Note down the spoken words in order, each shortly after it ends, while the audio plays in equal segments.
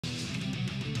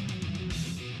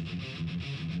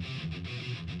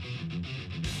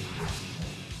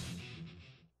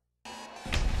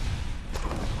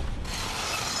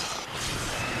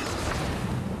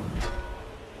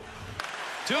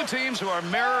Two teams who are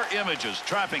mirror images,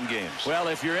 trapping games. Well,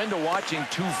 if you're into watching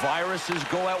two viruses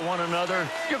go at one another,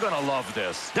 you're going to love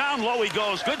this. Down low he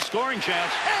goes. Good scoring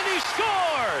chance. And he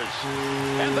scores!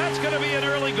 And that's going to be an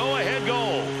early go-ahead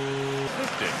goal.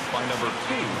 Assisted by number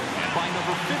 2 and by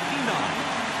number 59.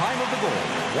 Time of the goal,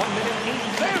 1 minute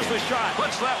 8 seconds. There's the shot.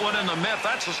 Puts that one in the net.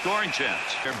 That's a scoring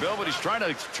chance. Here, Bill, but he's trying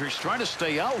to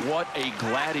stay out. What a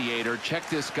gladiator. Check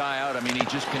this guy out. I mean, he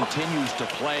just continues to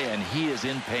play, and he is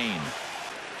in pain.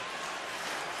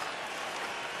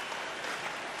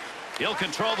 He'll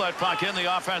control that puck in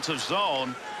the offensive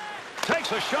zone.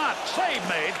 Takes a shot. Save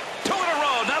made. 2 in a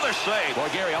row. Another save. Boy,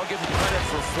 Gary, I'll give him credit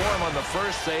for form on the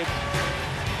first save.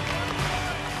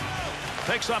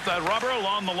 Picks up that rubber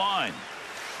along the line.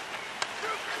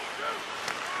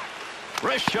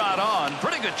 Wrist shot on.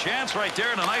 Pretty good chance right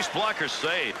there, and a nice blocker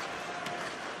save.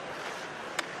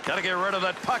 Got to get rid of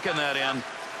that puck in that end.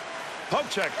 Poke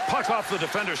check. Puck off the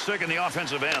defender's stick in the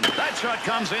offensive end. That shot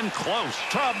comes in close.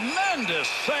 Tremendous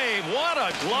save. What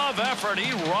a glove effort.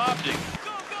 He robbed him.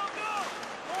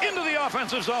 Into the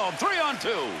offensive zone.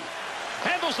 3-on-2.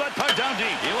 Handles that puck down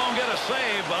deep. He won't get a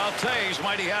save, but I'll tell you, he's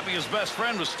mighty happy his best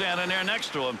friend was standing there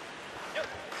next to him.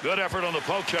 Good effort on the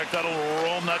poke check. That'll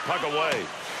roam that puck away.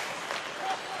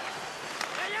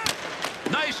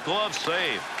 Nice glove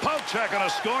save. Poke check on a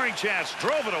scoring chance.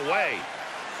 Drove it away.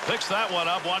 Picks that one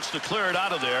up. Wants to clear it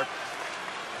out of there.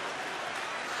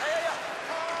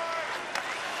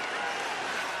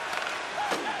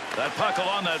 That puck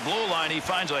along that blue line. He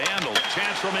finds a handle.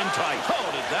 Chance from in tight. Oh,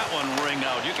 did that one ring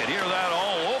out? You could hear that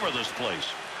all over this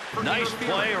place. Nice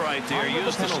play right there.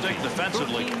 Used the stick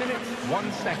defensively. 13 minutes,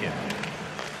 1 second.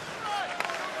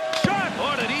 Shot!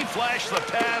 Oh, did he flash the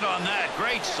pad on that?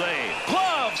 Great save.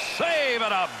 Glove save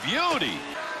and a beauty.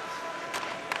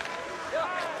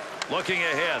 Looking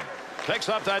ahead. Picks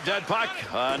up that dead puck.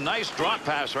 A nice drop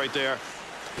pass right there.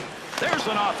 There's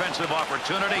an offensive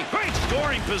opportunity. Great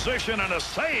scoring position and a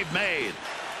save made.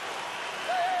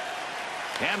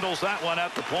 Handles that one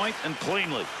at the point and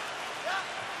cleanly.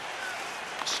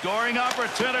 Scoring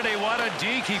opportunity. What a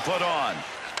deke he put on.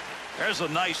 There's a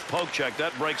nice poke check.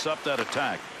 That breaks up that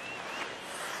attack.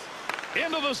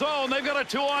 Into the zone. They've got a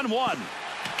 2-on-1.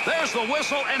 There's the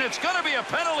whistle, and it's going to be a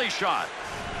penalty shot.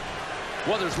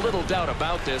 Well, there's little doubt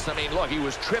about this. I mean, look, he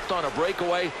was tripped on a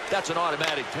breakaway. That's an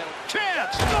automatic penalty.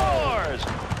 Chance scores!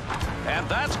 And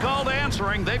that's called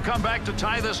answering. They've come back to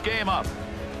tie this game up.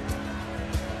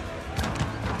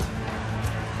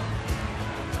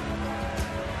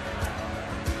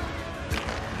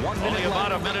 Only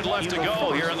about a minute left to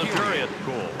go here in the period.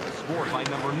 Goal scored by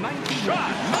number 19.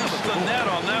 Shot missed the net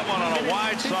on that one on a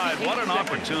wide side. What an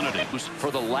opportunity.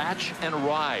 For the latch and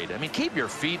ride. I mean, keep your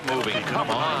feet moving. Come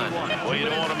on. Well, you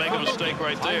don't want to make a mistake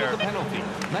right there. Penalty.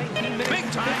 19 minutes.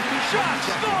 Big time shot.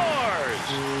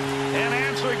 Scores! An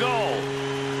answer goal.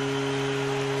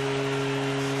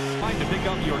 Time to pick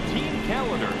up your team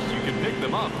calendars. You can pick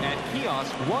them up at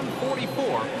kiosk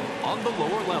 144 on the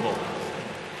lower level.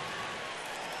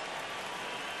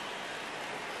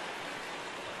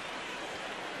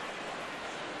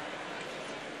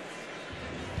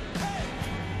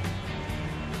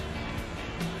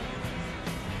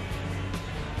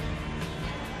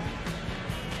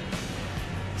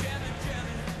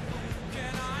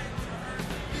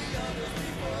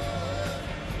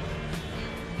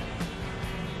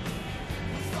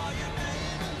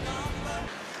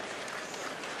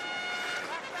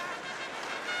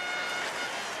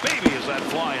 Baby, is that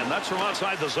flying. That's from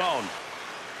outside the zone.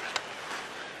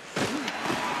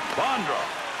 Bondra.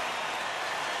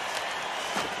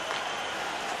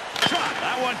 Shot.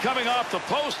 That one coming off the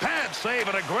post. Pad save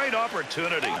and a great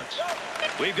opportunity.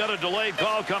 We've got a delayed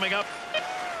call coming up.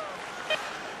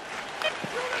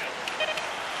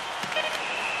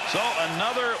 So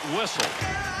another whistle.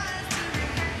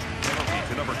 Penalty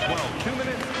to number 12. 2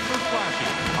 minutes for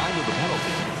slashing. Time of the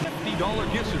penalty.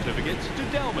 $50 gift certificates to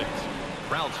Delvin's.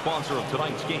 Proud sponsor of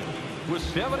tonight's game. With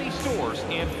 70 stores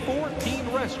and 14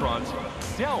 restaurants,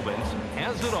 Delvin's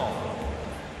has it all.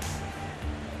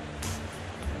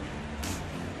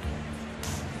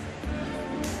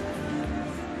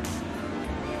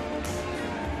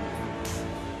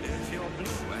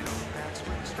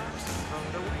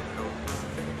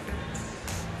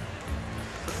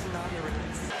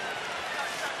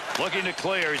 Looking to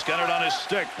clear. He's got it on his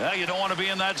stick. Well, you don't want to be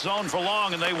in that zone for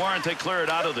long, and they weren't. They clear it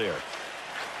out of there.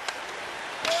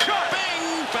 Shot!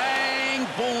 Bing! Bang!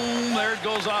 Boom! There it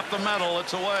goes off the metal.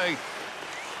 It's away.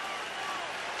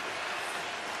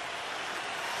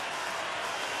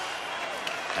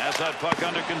 Has that puck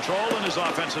under control in his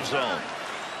offensive zone.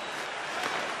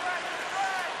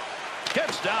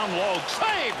 Gets down low.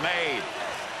 Save made.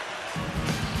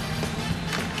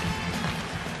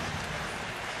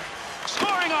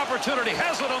 opportunity,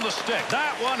 has it on the stick.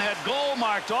 That one had goal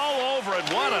marked all over it.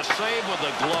 What a save with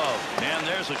the glove. And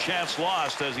there's a chance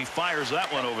lost as he fires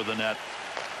that one over the net.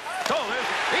 Oh,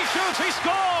 he shoots, he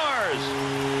scores!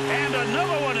 And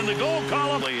another one in the goal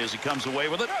column as he comes away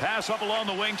with it. Pass up along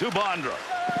the wing to Bondra.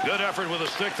 Good effort with a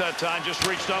stick that time, just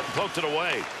reached out and poked it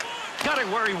away. Got it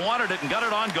where he wanted it and got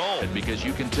it on goal. Because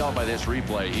you can tell by this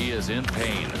replay, he is in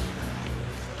pain.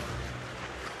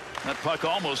 That puck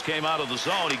almost came out of the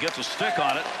zone. He gets a stick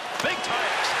on it. Big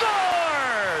time.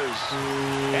 Scores!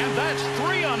 And that's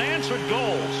 3 unanswered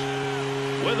goals.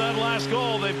 With that last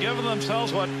goal, they've given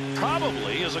themselves what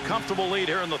probably is a comfortable lead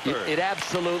here in the third. It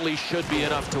absolutely should be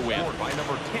enough to win. By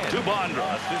number 10. To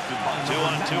Bondra.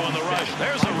 2-on-2 on the rush.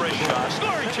 There's a wrist shot.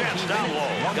 Scoring chance down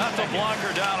low. Got the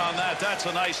blocker down on that. That's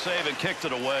a nice save and kicked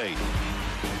it away.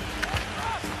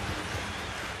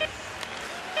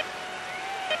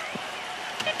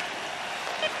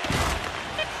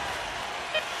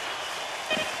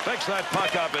 Picks that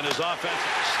puck up in his offense.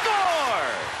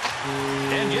 Score!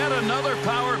 And yet another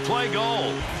power play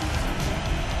goal.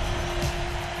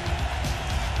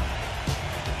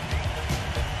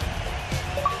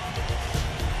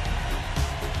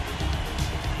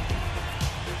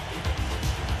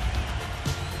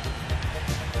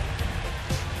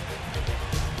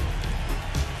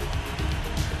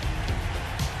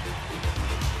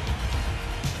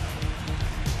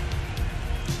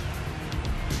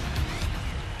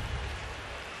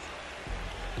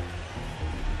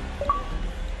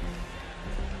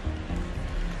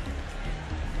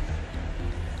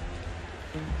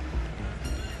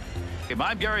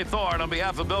 I'm Gary Thorne. On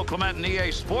behalf of Bill Clement and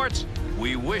EA Sports,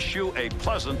 we wish you a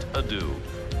pleasant adieu.